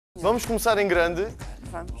Vamos começar em grande.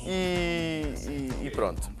 Vamos. E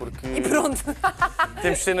pronto, porque E pronto.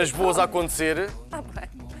 temos cenas boas a acontecer. Ah, bem.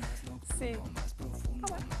 Sim.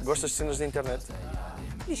 Ah, bem. Gostas de cenas da internet?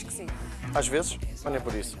 Diz que sim. Às vezes? Ou nem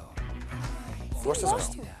por isso? Gostas ou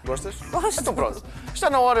gosto. não? Gostas? Gosto. Então pronto. Está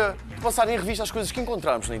na hora de passar em revista as coisas que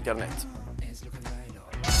encontramos na internet.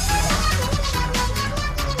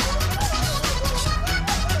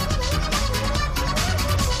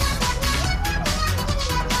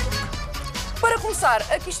 Para começar,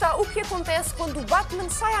 aqui está o que acontece quando o Batman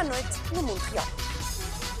sai à noite no mundo real.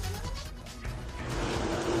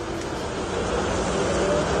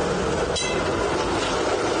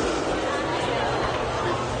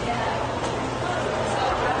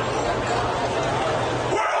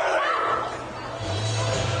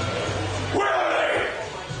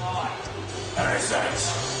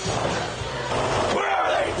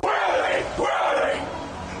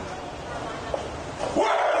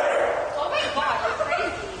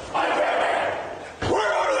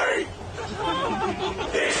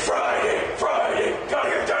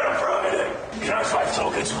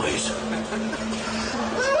 Please.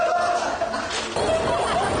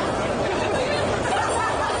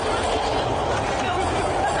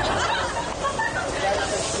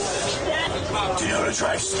 Do you know how to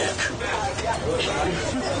drive stick?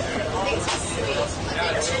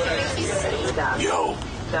 Yo.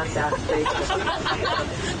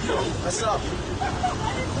 What's up?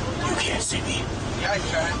 You can't see me. Yeah, I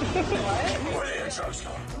can. Where are the intros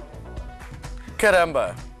going?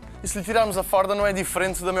 Caramba! E se lhe tirarmos a farda não é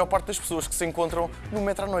diferente da maior parte das pessoas que se encontram no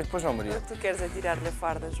metro à noite, pois não, Maria? O que tu queres é tirar-lhe a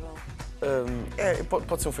farda, João?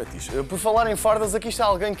 Pode ser um fetiche. Por falar em fardas, aqui está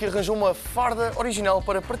alguém que arranjou uma farda original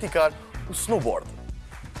para praticar o snowboard.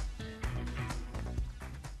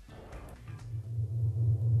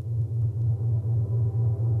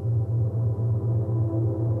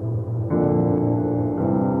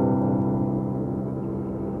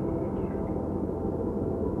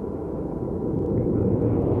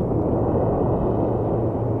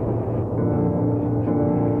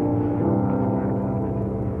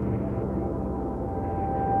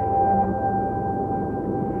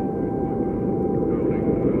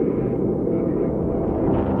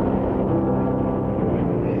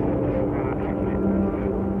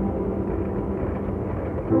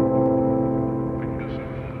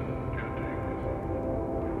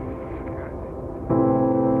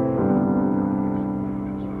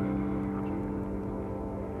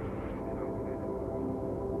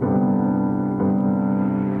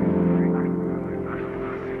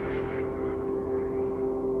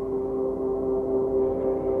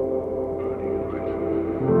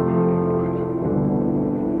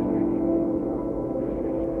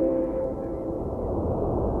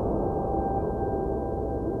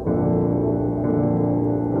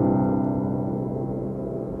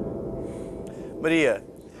 Maria,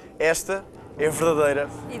 esta é a verdadeira.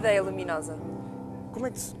 Ideia luminosa. Como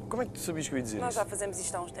é que tu sabias que eu ia dizer Nós isso? já fazemos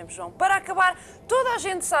isto há uns tempos, João. Para acabar, toda a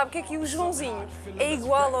gente sabe que aqui o Joãozinho é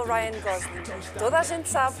igual ao Ryan Gosling. Toda a gente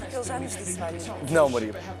sabe, porque ele já nos disse várias vezes. Não,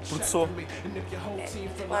 Maria, porque sou.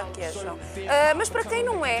 É, claro que é, João. Mas para quem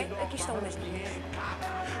não é, aqui estão umas dicas.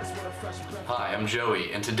 Hi, I'm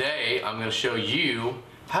Joey, and today I'm going to show you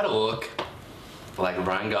how to look like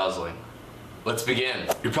Ryan Gosling. Let's begin.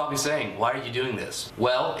 You're probably saying, why are you doing this?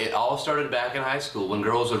 Well, it all started back in high school when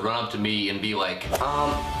girls would run up to me and be like,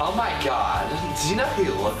 oh my god, do you know who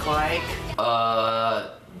you look like?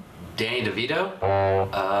 Danny DeVito?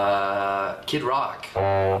 Kid Rock.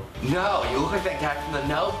 No, you look like that guy from The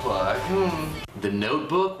Notebook. The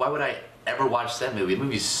Notebook? Why would I ever watch that movie? The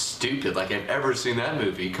movie's stupid, like I've ever seen that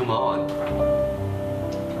movie. Come on.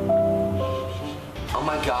 Oh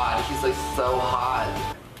my god, he's like so hot.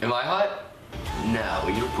 Am I hot? No,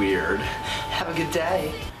 you're weird. Have a good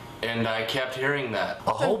day. And I kept hearing that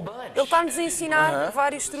a whole bunch. Ele está-nos a ensinar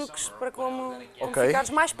vários truques para como ficares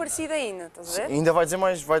mais parecido ainda, estás a ver? Ainda vai dizer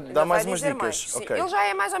mais, vai dar mais umas dizer dicas. mais. Sim, Ok. ele já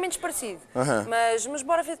é mais ou menos parecido, mas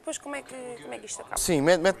bora ver depois como é que isto acaba. Sim,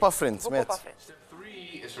 mete para a frente. Vou pôr Mete. para a frente.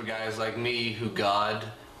 3 is for guys like me who God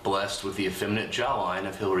blessed with the effeminate jawline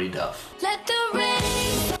of Hillary Duff. Let the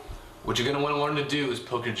rain. What you're gonna want to learn to do is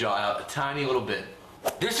poke your jaw out a tiny little bit.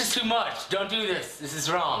 This is too much. Don't do this. This is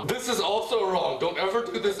wrong. This is also wrong. Don't ever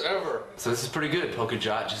do this ever. So this is pretty good. Poke your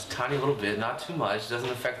jaw just a tiny little bit, not too much. Doesn't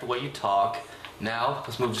affect the way you talk. Now,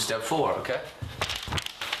 let's move to step 4, okay?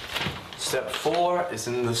 Step 4 is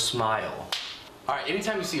in the smile. All right,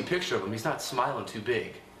 anytime you see a picture of him, he's not smiling too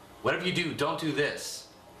big. Whatever you do, don't do this.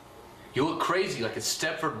 You look crazy like a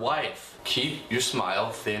Stepford wife. Keep your smile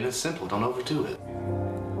thin and simple. Don't overdo it.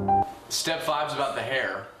 Step 5 is about the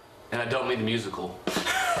hair, and I don't mean the musical.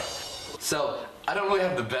 So, I don't really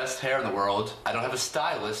have the best hair in the world. I don't have a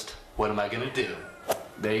stylist. What am I gonna do?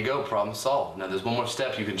 There you go, problem solved. Now there's one more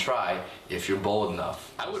step you can try if you're bold enough.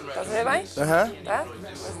 I wouldn't Estás a ver bem? Aham. Tá?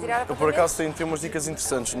 Vamos tirar a Eu por acaso tenho umas dicas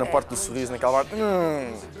interessantes na parte do sorriso, naquela parte.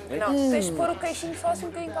 Não, tens de pôr o queixinho só assim um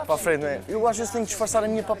bocadinho para Para a frente, não é? Eu às vezes tenho que disfarçar a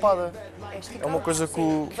minha papada. É uma coisa que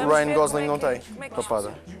o Vamos Ryan ver Gosling como não é que- tem. como é que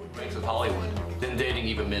Papada. breaks with Hollywood, then dating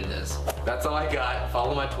Eva Mendes. That's all I got.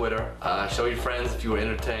 Follow my Twitter. Show your friends if you were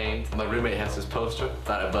entertained. My roommate has this poster.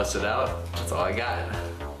 Thought I'd bust it out. That's all I got.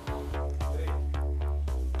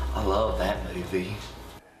 I love that movie.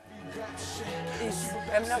 Isso.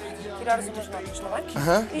 É melhor tirares umas notas, está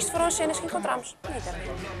bem? Isto foram as cenas que encontramos na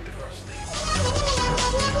internet.